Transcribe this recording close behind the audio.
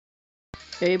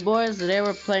Hey boys, today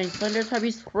we're playing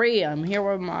Teletubbies 3. I'm here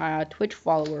with my Twitch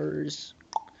followers.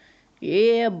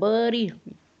 Yeah, buddy.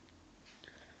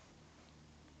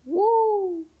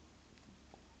 Woo!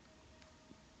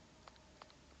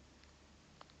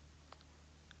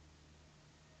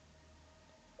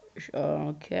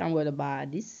 Okay, I'm gonna buy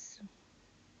this.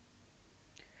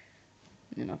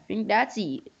 And I think that's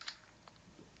it.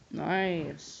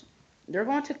 Nice. They're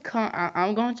going to come.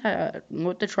 I'm going to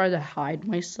try to hide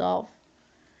myself.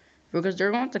 Because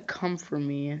they're going to come for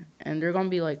me. And they're going to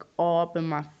be like all up in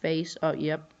my face. Oh,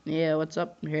 yep. Yeah, what's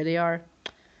up? Here they are.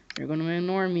 They're going to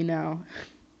ignore me now.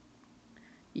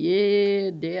 Yeah,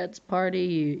 dance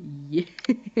party. Yeah.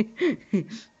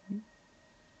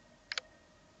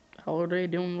 How are they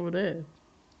doing over there?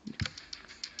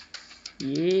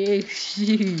 Yeah.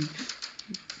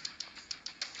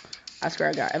 I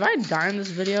swear to God, if I die in this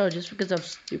video just because of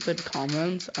stupid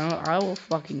comments, I will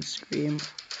fucking scream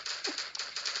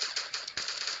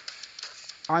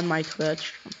on my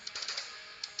Twitch.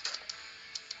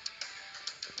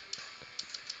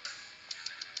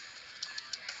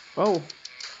 Oh.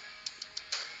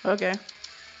 Okay.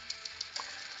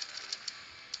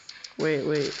 Wait.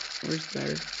 Where's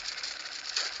there?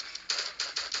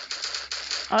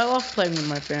 I love playing with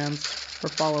my fans, or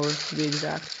followers to be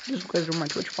exact, just because they're my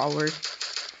Twitch followers.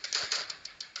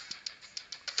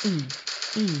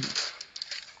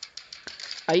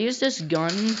 I use this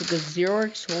gun because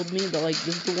Xerox told me that like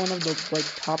this is one of the like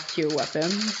top tier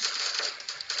weapons.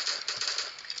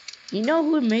 You know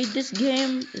who made this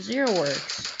game?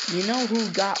 Zeroworks. You know who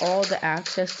got all the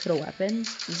access to the weapons?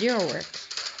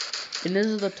 Zeroworks. And this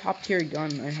is the top tier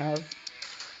gun I have,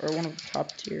 or one of the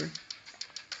top tier.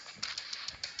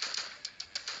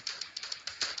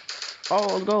 Oh,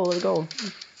 let's go.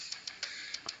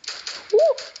 Woo!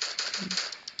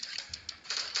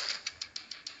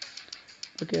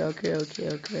 Okay. Oh,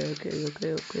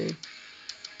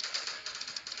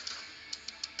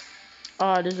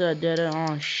 this is a dead end.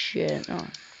 Oh, shit. Oh.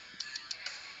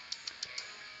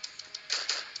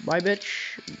 Bye,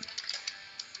 bitch.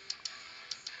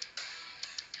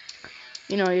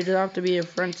 You know, you just have to be a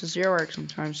friend to Zeroworks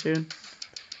sometime soon.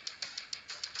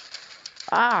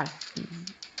 Ah!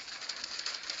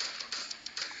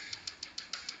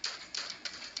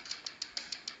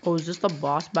 Oh, is this the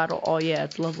boss battle? Oh, yeah,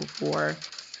 it's level 4.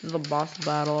 This is the boss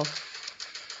battle.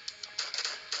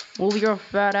 Move your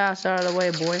fat ass out of the way,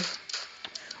 boy.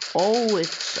 Oh,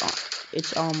 it's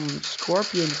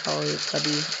Scorpion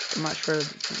Teletubby. I'm not sure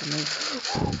the name.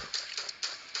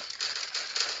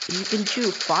 You can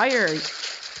shoot fire.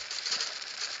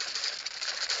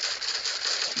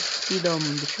 See them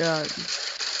in the chat.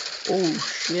 Oh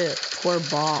shit, poor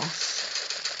boss.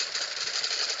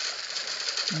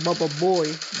 Bubba boy.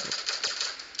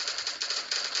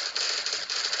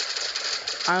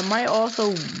 I might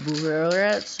also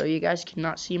blur it so you guys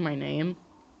cannot see my name.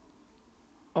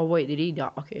 Oh wait, did he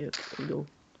die? Okay, here we go.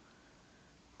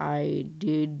 I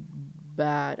did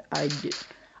bad.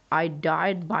 I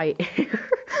died by error.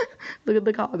 Look at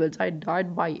the comments. I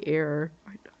died by error.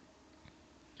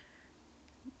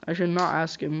 I should not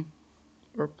ask him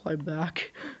or reply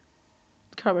back.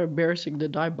 It's kind of embarrassing to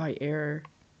die by error.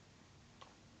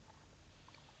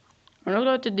 I'm not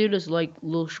going to do this like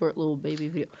short little baby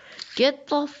video. Get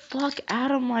the fuck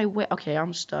out of my way. Okay,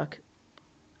 I'm stuck.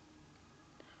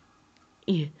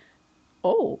 Yeah.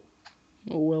 Oh.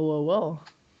 Well.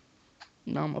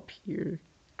 Now I'm up here.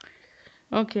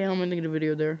 Okay, I'm ending the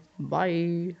video there.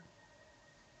 Bye.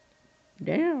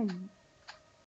 Damn.